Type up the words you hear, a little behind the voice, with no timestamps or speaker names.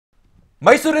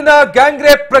ಮೈಸೂರಿನ gang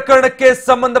rape ಪ್ರಕರಣಕ್ಕೆ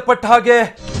ಸಂಬಂಧಪಟ್ಟ ಹಾಗೆ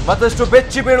ಮತ್ತಷ್ಟು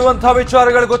ಬೆಚ್ಚಿ ಬೀಳುವಂತಹ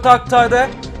ವಿಚಾರಗಳು ಗೊತ್ತಾಗ್ತಾ ಇದೆ.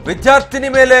 ವಿದ್ಯಾರ್ಥಿನಿ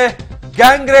ಮೇಲೆ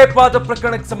ಗ್ಯಾಂಗ್ ರೇಪ್ ಆದ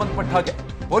ಪ್ರಕರಣಕ್ಕೆ ಸಂಬಂಧಪಟ್ಟ ಹಾಗೆ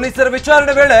ಪೊಲೀಸರ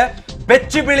ವಿಚಾರಣೆ ವೇಳೆ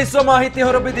ಬೆಚ್ಚಿ ಬೀಳಿಸುವ ಮಾಹಿತಿ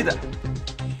ಹೊರಬಿದ್ದಿದೆ.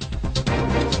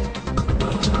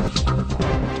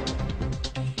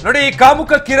 ನೋಡಿ,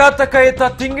 ಕಾಮುಕ ಕಿರಾತಕ ಈತ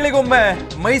ತಿಂಗಳಿಗೊಮ್ಮೆ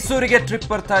ಮೈಸೂರಿಗೆ ಟ್ರಿಪ್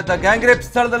ಬರ್ತಾ ಇದ್ದ. ಗ್ಯಾಂಗ್ ರೇಪ್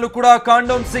ಸ್ಥಳದಲ್ಲೂ ಕೂಡ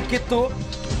ಕಾಂಡೋಮ್ ಸಿಕ್ಕಿತ್ತು.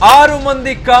 6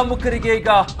 ಮಂದಿ ಕಾಮುಕರಿಗೆ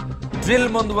ಈಗ ಡ್ರಿಲ್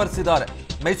ಮುಂದುವರೆಸಿದ್ದಾರೆ.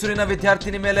 ಮೈಸೂರಿನ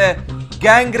ವಿದ್ಯಾರ್ಥಿನಿ ಮೇಲೆ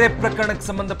ಗ್ಯಾಂಗ್ ರೇಪ್ ಪ್ರಕರಣಕ್ಕೆ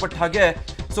ಸಂಬಂಧಪಟ್ಟ ಹಾಗೆ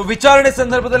ವಿಚಾರಣೆ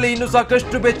ಸಂದರ್ಭದಲ್ಲಿ ಇನ್ನು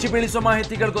ಸಾಕಷ್ಟು ಬೆಚ್ಚಿ ಬೀಳಿಸುವ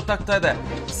ಮಾಹಿತಿಗಳು ಗೊತ್ತಾಗ್ತಾ ಇದೆ.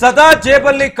 ಸದಾ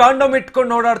ಜೇಬಲ್ಲಿ ಕಾಂಡೋಮ್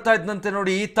ಇಟ್ಕೊಂಡು ಓಡಾಡ್ತಾ ಇದ್ದಂತೆ.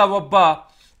 ನೋಡಿ, ಈತ ಒಬ್ಬ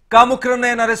ಕಾಮುಕರನ್ನ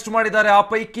ಏನು ಅರೆಸ್ಟ್ ಮಾಡಿದ್ದಾರೆ. ಆ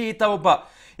ಪೈಕಿ ಈತ ಒಬ್ಬ.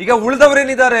 ಈಗ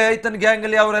ಉಳಿದವರೇನಿದ್ದಾರೆ ಈತನ ಗ್ಯಾಂಗ್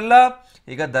ಅಲ್ಲಿ, ಅವರೆಲ್ಲ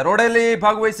ಈಗ ದರೋಡೆಯಲ್ಲಿ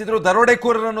ಭಾಗವಹಿಸಿದ್ರು.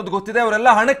 ದರೋಡೆಕೋರರು ಅನ್ನೋದು ಗೊತ್ತಿದೆ. ಅವರೆಲ್ಲ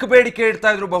ಹಣಕ್ಕೆ ಬೇಡಿಕೆ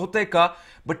ಇಡ್ತಾ ಇದ್ರು ಬಹುತೇಕ.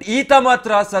 ಬಟ್ ಈತ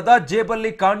ಮಾತ್ರ ಸದಾ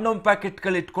ಜೇಬಲ್ಲಿ ಕಾಂಡೋಮ್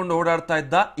ಪ್ಯಾಕೆಟ್ಗಳು ಇಟ್ಕೊಂಡು ಓಡಾಡ್ತಾ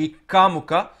ಇದ್ದ ಈ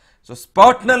ಕಾಮುಕ.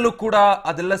 ಸ್ಪಾಟ್ ನಲ್ಲೂ ಕೂಡ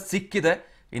ಅದೆಲ್ಲ ಸಿಕ್ಕಿದೆ.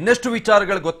 ಇನ್ನಷ್ಟು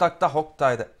ವಿಚಾರಗಳು ಗೊತ್ತಾಗ್ತಾ ಹೋಗ್ತಾ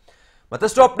ಇದೆ.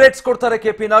 ಮತ್ತಷ್ಟು ಅಪ್ಡೇಟ್ಸ್ ಕೊಡ್ತಾರೆ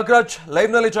ಕೆಪಿ ನಾಗರಾಜ್,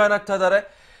 ಲೈವ್ ನಲ್ಲಿ ಜಾಯ್ನ್ ಆಗ್ತಾ ಇದ್ದಾರೆ.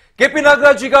 ಕೆಪಿ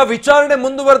ನಾಗರಾಜ್, ಈಗ ವಿಚಾರಣೆ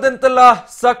ಮುಂದುವರೆದಂತೆಲ್ಲ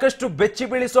ಸಾಕಷ್ಟು ಬೆಚ್ಚಿ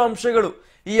ಬೀಳಿಸುವ ಅಂಶಗಳು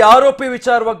ಈ ಆರೋಪಿ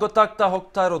ವಿಚಾರವಾಗಿ ಗೊತ್ತಾಗ್ತಾ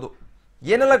ಹೋಗ್ತಾ ಇರೋದು.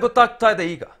 ಏನೆಲ್ಲ ಗೊತ್ತಾಗ್ತಾ ಇದೆ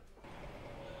ಈಗ?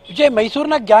 ವಿಜಯ್,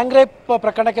 ಮೈಸೂರಿನ ಗ್ಯಾಂಗ್ ರೇಪ್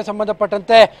ಪ್ರಕರಣಕ್ಕೆ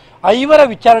ಸಂಬಂಧಪಟ್ಟಂತೆ 5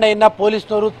 ವಿಚಾರಣೆಯನ್ನ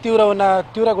ಪೊಲೀಸ್ನವರು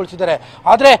ತೀವ್ರಗೊಳಿಸಿದ್ದಾರೆ.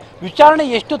 ಆದರೆ ವಿಚಾರಣೆ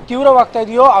ಎಷ್ಟು ತೀವ್ರವಾಗ್ತಾ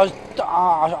ಇದೆಯೋ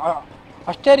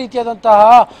ಅಷ್ಟೇ ರೀತಿಯಾದಂತಹ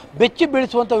ಬೆಚ್ಚಿ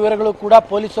ಬೀಳಿಸುವಂಥ ವಿವರಗಳು ಕೂಡ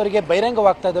ಪೊಲೀಸರಿಗೆ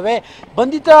ಬಹಿರಂಗವಾಗ್ತಾ ಇದ್ದಾವೆ.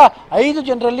 ಬಂಧಿತ 5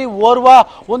 ಜನರಲ್ಲಿ ಓರ್ವ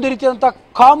ಒಂದು ರೀತಿಯಾದಂಥ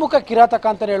ಕಾಮುಕ ಕಿರಾತಕ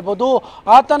ಅಂತಲೇ ಹೇಳ್ಬೋದು.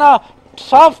 ಆತನ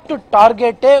ಸಾಫ್ಟ್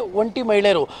ಟಾರ್ಗೆಟೇ ಒಂಟಿ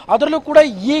ಮಹಿಳೆಯರು. ಅದರಲ್ಲೂ ಕೂಡ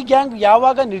ಈ ಗ್ಯಾಂಗ್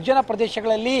ಯಾವಾಗ ನಿರ್ಜನ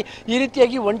ಪ್ರದೇಶಗಳಲ್ಲಿ ಈ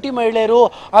ರೀತಿಯಾಗಿ ಒಂಟಿ ಮಹಿಳೆಯರು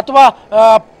ಅಥವಾ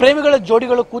ಪ್ರೇಮಿಗಳ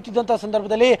ಜೋಡಿಗಳು ಕೂತಿದ್ದಂಥ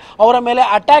ಸಂದರ್ಭದಲ್ಲಿ ಅವರ ಮೇಲೆ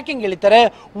ಅಟ್ಯಾಕಿಂಗ್ ಇಳಿತಾರೆ.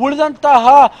 ಉಳಿದಂತಹ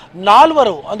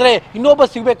 4 ಅಂದರೆ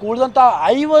ಇನ್ನೊಬ್ಬ ಸಿಗಬೇಕು. ಉಳಿದಂತಹ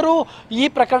 5 ಈ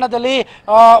ಪ್ರಕರಣದಲ್ಲಿ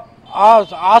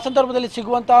ಆ ಸಂದರ್ಭದಲ್ಲಿ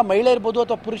ಸಿಗುವಂತಹ ಮಹಿಳೆ ಇರ್ಬೋದು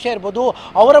ಅಥವಾ ಪುರುಷ ಇರ್ಬೋದು,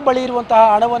 ಅವರ ಬಳಿ ಇರುವಂತಹ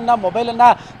ಹಣವನ್ನು, ಮೊಬೈಲನ್ನು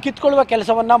ಕಿತ್ಕೊಳ್ಳುವ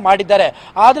ಕೆಲಸವನ್ನು ಮಾಡಿದ್ದಾರೆ.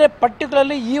 ಆದರೆ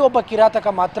ಪರ್ಟಿಕ್ಯುಲರ್ಲಿ ಈ ಒಬ್ಬ ಕಿರಾತಕ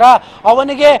ಮಾತ್ರ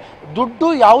ಅವನಿಗೆ ದುಡ್ಡು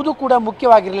ಯಾವುದೂ ಕೂಡ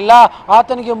ಮುಖ್ಯವಾಗಿರಲಿಲ್ಲ.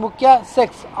 ಆತನಿಗೆ ಮುಖ್ಯ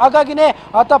ಸೆಕ್ಸ್. ಹಾಗಾಗಿನೇ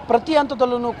ಆತ ಪ್ರತಿ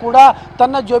ಹಂತದಲ್ಲೂ ಕೂಡ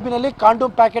ತನ್ನ ಜೋಬಿನಲ್ಲಿ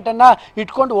ಕಾಂಡೋಮ್ ಪ್ಯಾಕೆಟನ್ನು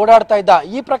ಇಟ್ಕೊಂಡು ಓಡಾಡ್ತಾ ಇದ್ದ.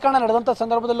 ಈ ಪ್ರಕರಣ ನಡೆದಂಥ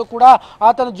ಸಂದರ್ಭದಲ್ಲೂ ಕೂಡ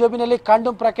ಆತನ ಜೋಬಿನಲ್ಲಿ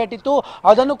ಕಾಂಡೋಮ್ ಪ್ಯಾಕೆಟ್ ಇತ್ತು.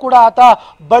 ಅದನ್ನು ಕೂಡ ಆತ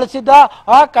ಬಳಸಿದ್ದ.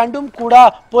 ಆ ಕಾಂಡೋಮ್ ಕೂಡ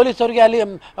ಪೊಲೀಸರಿಗೆ ಅಲ್ಲಿ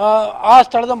ಆ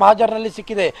ಸ್ಥಳದ ಮಹಾಜರ್ನಲ್ಲಿ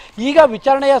ಸಿಕ್ಕಿದೆ. ಈಗ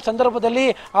ವಿಚಾರಣೆಯ ಸಂದರ್ಭದಲ್ಲಿ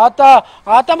ಆತ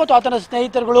ಮತ್ತು ಆತನ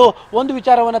ಸ್ನೇಹಿತರುಗಳು ಒಂದು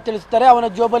ವಿಚಾರವನ್ನು ತಿಳಿಸುತ್ತಾರೆ. ಅವನ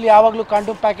ಜೋಬಲ್ಲಿ ಯಾವಾಗಲೂ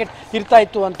ಕಾಂಡೋಮ್ ಪ್ಯಾಕೆಟ್ ಇರ್ತಾ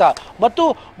ಇತ್ತು ಅಂತ. ಮತ್ತು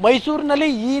ಮೈಸೂರಿನಲ್ಲಿ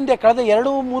ಈ ಹಿಂದೆ ಕಳೆದ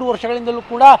 2-3 ವರ್ಷಗಳಿಂದಲೂ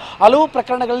ಕೂಡ ಹಲವು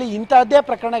ಪ್ರಕರಣಗಳಲ್ಲಿ ಇಂತಹದ್ದೇ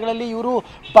ಪ್ರಕರಣಗಳಲ್ಲಿ ಇವರು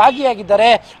ಭಾಗಿಯಾಗಿದ್ದಾರೆ.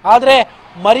 ಆದರೆ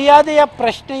ಮರ್ಯಾದೆಯ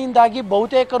ಪ್ರಶ್ನೆಯಿಂದಾಗಿ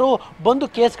ಬಹುತೇಕರು ಬಂದು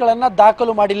ಕೇಸ್ಗಳನ್ನು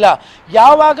ದಾಖಲು ಮಾಡಿಲ್ಲ.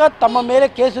 ಯಾವಾಗ ತಮ್ಮ ಮೇಲೆ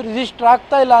ಕೇಸು ರಿಜಿಸ್ಟರ್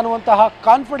ಆಗ್ತಾ ಇಲ್ಲ ಅನ್ನುವಂತಹ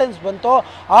ಕಾನ್ಫಿಡೆನ್ಸ್ ಬಂತೋ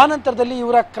ಆ ನಂತರದಲ್ಲಿ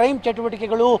ಇವರ ಕ್ರೈಮ್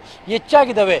ಚಟುವಟಿಕೆಗಳು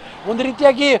ಹೆಚ್ಚಾಗಿದ್ದಾವೆ. ಒಂದು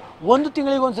ರೀತಿಯಾಗಿ 1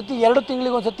 ತಿಂಗಳಿಗೊಂದ್ಸತಿ 2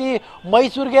 ತಿಂಗಳಿಗೊಂದ್ಸತಿ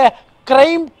ಮೈಸೂರಿಗೆ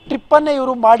ಕ್ರೈಮ್ ಟ್ರಿಪ್ಪನ್ನೇ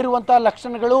ಇವರು ಮಾಡಿರುವಂತಹ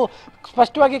ಲಕ್ಷಣಗಳು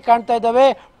ಸ್ಪಷ್ಟವಾಗಿ ಕಾಣ್ತಾ ಇದ್ದಾವೆ.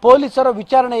 ಪೊಲೀಸರ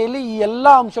ವಿಚಾರಣೆಯಲ್ಲಿ ಈ ಎಲ್ಲ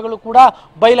ಅಂಶಗಳು ಕೂಡ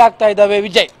ಬಯಲಾಗ್ತಾ ಇದ್ದಾವೆ.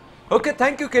 Vijay, okay,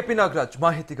 thank you KP Nagaraj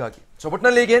ಮಾಹಿತಿಗಾಗಿ.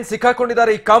 ಒಟ್ಟಿನಲ್ಲಿ ಈಗ ಏನ್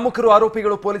ಸಿಕ್ಕಾಕೊಂಡಿದ್ದಾರೆ ಈ ಕಾಮುಕರು,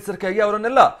 ಆರೋಪಿಗಳು ಪೊಲೀಸರ ಕೈಗೆ,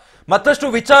 ಅವರನ್ನೆಲ್ಲ ಮತ್ತಷ್ಟು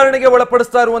ವಿಚಾರಣೆಗೆ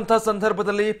ಒಳಪಡಿಸ್ತಾ ಇರುವಂತಹ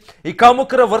ಸಂದರ್ಭದಲ್ಲಿ ಈ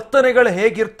ಕಾಮುಕರ ವರ್ತನೆಗಳು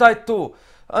ಹೇಗಿರ್ತಾ ಇತ್ತು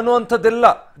ಅನ್ನುವಂಥದ್ದೆಲ್ಲ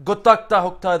ಗೊತ್ತಾಗ್ತಾ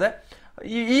ಹೋಗ್ತಾ ಇದೆ.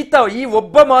 ಈ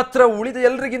ಒಬ್ಬ ಮಾತ್ರ ಉಳಿದ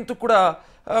ಎಲ್ರಿಗಿಂತೂ ಕೂಡ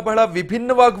ಬಹಳ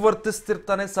ವಿಭಿನ್ನವಾಗಿ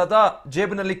ವರ್ತಿಸ್ತಿರ್ತಾನೆ. ಸದಾ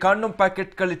ಜೇಬಿನಲ್ಲಿ ಕಾಂಡೋಮ್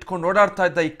ಪ್ಯಾಕೆಟ್ಗಳು ಇಟ್ಕೊಂಡು ಓಡಾಡ್ತಾ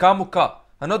ಇದ್ದ ಈ ಕಾಮುಕ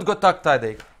ಅನ್ನೋದು ಗೊತ್ತಾಗ್ತಾ ಇದೆ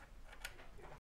ಈಗ.